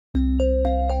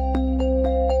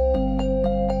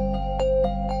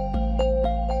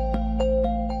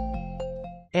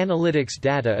Analytics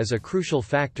data is a crucial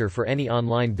factor for any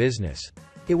online business.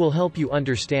 It will help you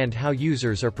understand how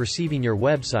users are perceiving your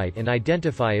website and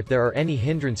identify if there are any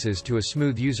hindrances to a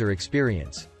smooth user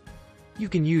experience. You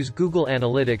can use Google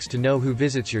Analytics to know who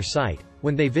visits your site,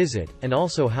 when they visit, and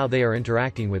also how they are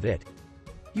interacting with it.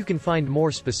 You can find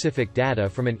more specific data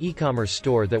from an e-commerce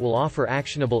store that will offer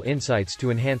actionable insights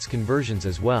to enhance conversions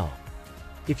as well.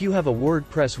 If you have a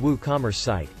WordPress WooCommerce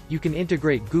site, you can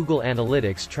integrate Google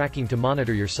Analytics tracking to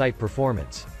monitor your site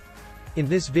performance. In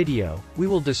this video, we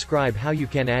will describe how you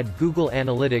can add Google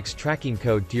Analytics tracking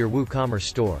code to your WooCommerce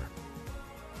store.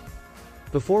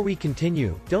 Before we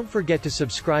continue, don't forget to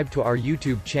subscribe to our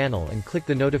YouTube channel and click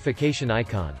the notification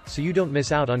icon, so you don't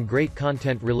miss out on great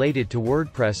content related to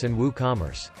WordPress and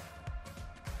WooCommerce.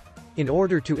 In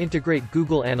order to integrate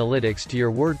Google Analytics to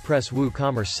your WordPress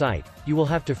WooCommerce site, you will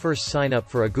have to first sign up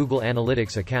for a Google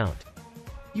Analytics account.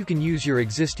 You can use your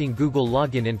existing Google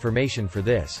login information for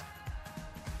this.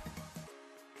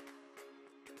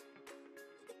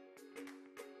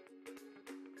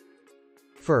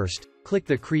 First, click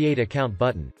the Create Account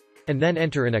button, and then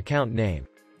enter an account name.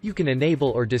 You can enable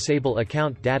or disable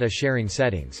account data sharing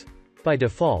settings. By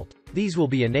default, these will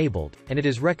be enabled, and it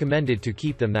is recommended to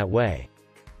keep them that way.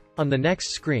 On the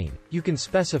next screen, you can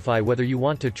specify whether you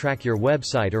want to track your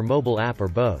website or mobile app or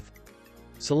both.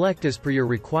 Select as per your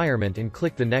requirement and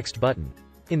click the Next button.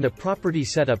 In the Property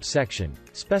Setup section,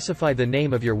 specify the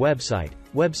name of your website,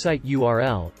 website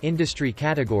URL, industry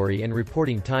category and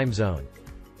reporting time zone.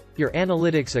 Your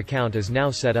analytics account is now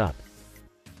set up.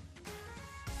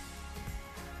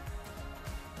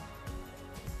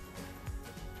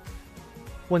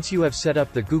 Once you have set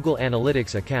up the Google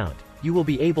Analytics account, you will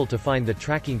be able to find the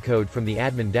tracking code from the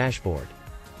admin dashboard.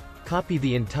 Copy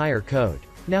the entire code.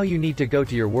 Now you need to go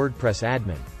to your WordPress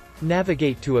admin.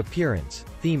 Navigate to Appearance,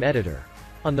 Theme Editor.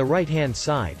 On the right-hand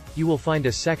side, you will find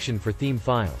a section for theme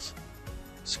files.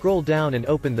 Scroll down and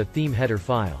open the theme header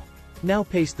file. Now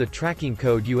paste the tracking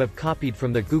code you have copied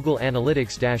from the Google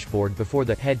Analytics dashboard before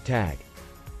the head tag.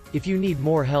 If you need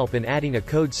more help in adding a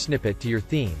code snippet to your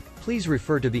theme, please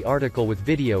refer to the article with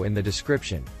video in the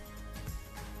description.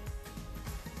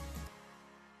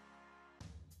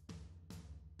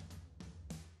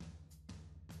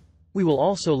 We will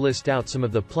also list out some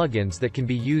of the plugins that can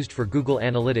be used for Google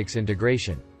Analytics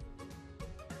integration.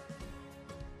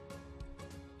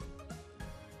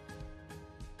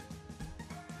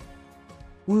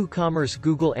 WooCommerce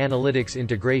Google Analytics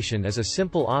integration is a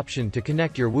simple option to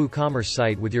connect your WooCommerce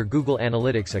site with your Google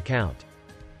Analytics account.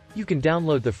 You can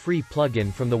download the free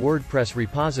plugin from the WordPress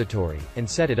repository and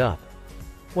set it up.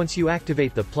 Once you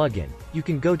activate the plugin, you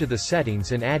can go to the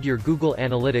settings and add your Google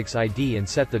Analytics ID and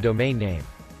set the domain name.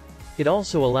 It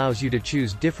also allows you to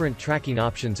choose different tracking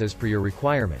options as per your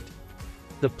requirement.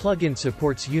 The plugin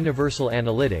supports universal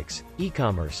analytics,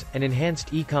 e-commerce, and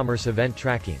enhanced e-commerce event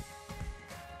tracking.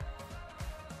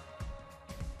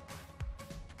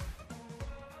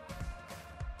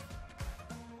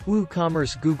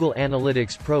 WooCommerce Google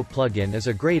Analytics Pro plugin is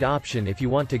a great option if you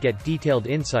want to get detailed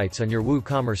insights on your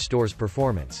WooCommerce store's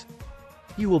performance.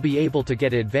 You will be able to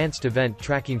get advanced event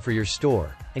tracking for your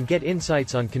store, and get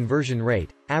insights on conversion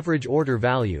rate, average order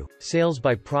value, sales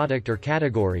by product or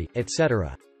category,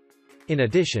 etc. In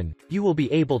addition, you will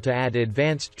be able to add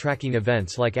advanced tracking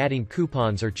events like adding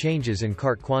coupons or changes in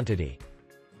cart quantity.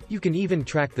 You can even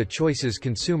track the choices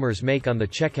consumers make on the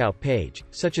checkout page,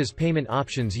 such as payment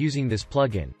options using this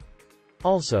plugin.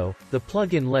 Also, the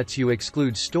plugin lets you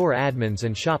exclude store admins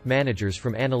and shop managers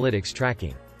from analytics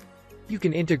tracking. You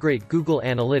can integrate Google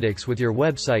Analytics with your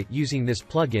website using this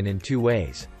plugin in two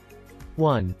ways.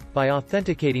 1. By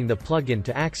authenticating the plugin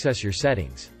to access your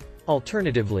settings.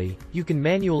 Alternatively, you can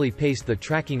manually paste the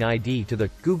tracking ID to the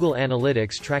Google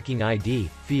Analytics Tracking ID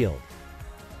field.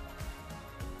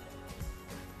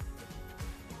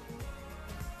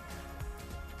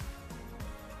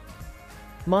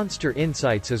 Monster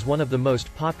Insights is one of the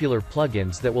most popular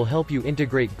plugins that will help you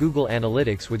integrate Google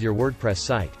Analytics with your WordPress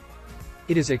site.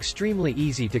 It is extremely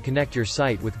easy to connect your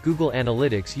site with Google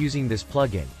Analytics using this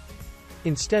plugin.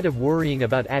 Instead of worrying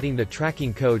about adding the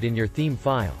tracking code in your theme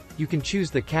file, you can choose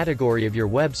the category of your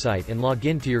website and log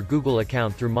into your Google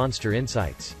account through Monster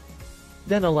Insights.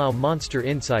 Then allow Monster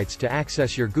Insights to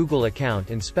access your Google account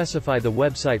and specify the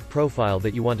website profile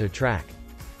that you want to track.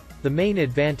 The main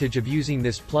advantage of using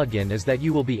this plugin is that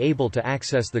you will be able to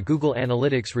access the Google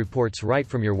Analytics reports right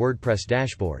from your WordPress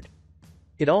dashboard.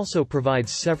 It also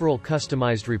provides several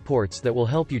customized reports that will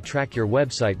help you track your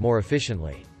website more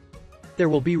efficiently. There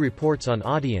will be reports on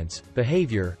audience,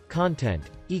 behavior, content,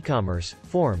 e-commerce,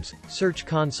 forms, Search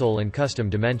Console and custom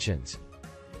dimensions.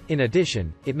 In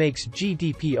addition, it makes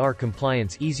GDPR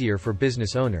compliance easier for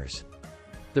business owners.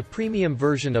 The premium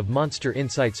version of Monster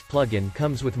Insights plugin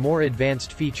comes with more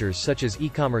advanced features such as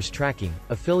e-commerce tracking,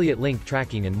 affiliate link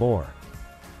tracking and more.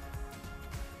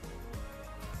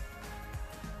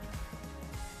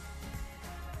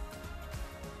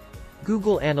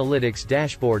 Google Analytics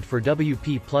Dashboard for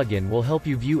WP plugin will help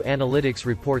you view analytics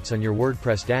reports on your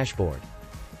WordPress dashboard.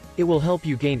 It will help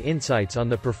you gain insights on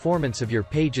the performance of your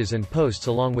pages and posts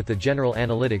along with the general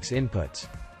analytics inputs.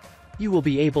 You will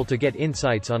be able to get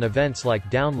insights on events like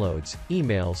downloads,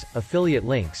 emails, affiliate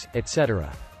links,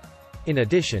 etc. In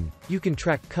addition, you can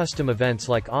track custom events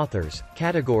like authors,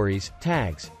 categories,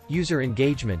 tags, user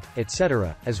engagement,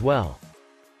 etc. as well.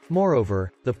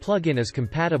 Moreover, the plugin is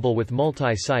compatible with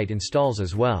multi-site installs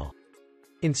as well.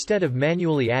 Instead of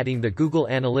manually adding the Google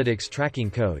Analytics tracking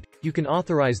code, you can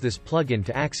authorize this plugin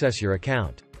to access your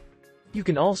account. You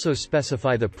can also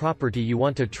specify the property you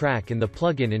want to track and the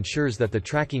plugin ensures that the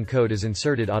tracking code is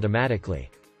inserted automatically.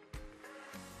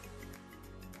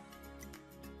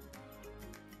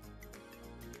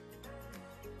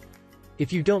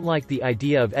 If you don't like the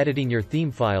idea of editing your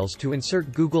theme files to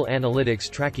insert Google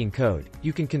Analytics tracking code,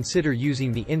 you can consider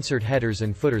using the Insert Headers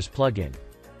and Footers plugin.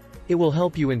 It will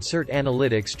help you insert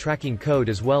analytics tracking code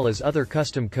as well as other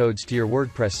custom codes to your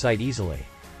WordPress site easily.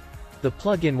 The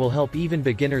plugin will help even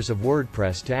beginners of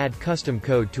WordPress to add custom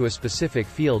code to a specific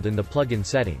field in the plugin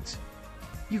settings.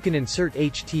 You can insert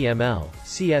HTML,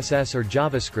 CSS or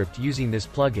JavaScript using this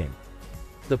plugin.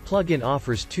 The plugin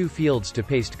offers two fields to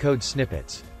paste code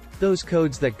snippets. Those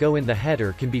codes that go in the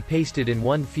header can be pasted in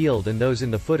one field and those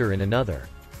in the footer in another.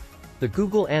 The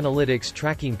Google Analytics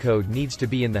tracking code needs to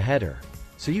be in the header,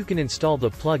 so you can install the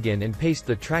plugin and paste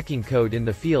the tracking code in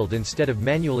the field instead of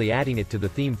manually adding it to the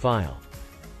theme file.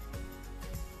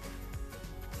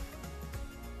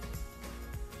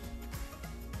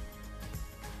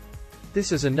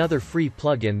 This is another free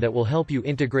plugin that will help you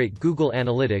integrate Google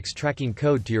Analytics tracking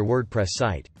code to your WordPress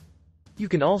site. You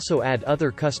can also add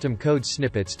other custom code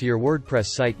snippets to your WordPress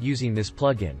site using this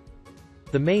plugin.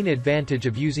 The main advantage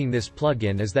of using this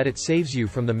plugin is that it saves you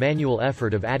from the manual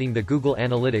effort of adding the Google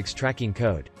Analytics tracking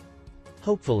code.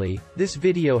 Hopefully, this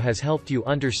video has helped you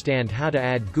understand how to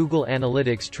add Google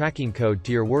Analytics tracking code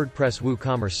to your WordPress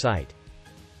WooCommerce site.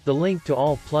 The link to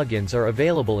all plugins are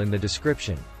available in the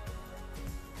description.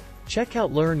 Check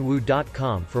out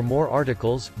learnwoo.com for more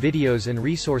articles, videos and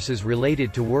resources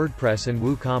related to WordPress and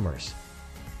WooCommerce.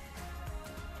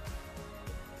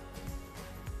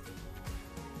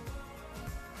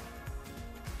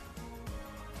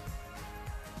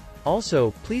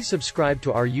 Also, please subscribe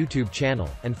to our YouTube channel,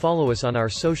 and follow us on our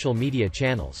social media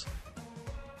channels.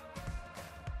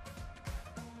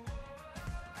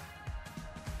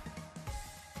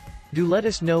 Do let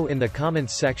us know in the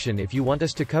comments section if you want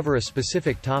us to cover a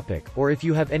specific topic, or if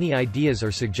you have any ideas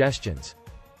or suggestions.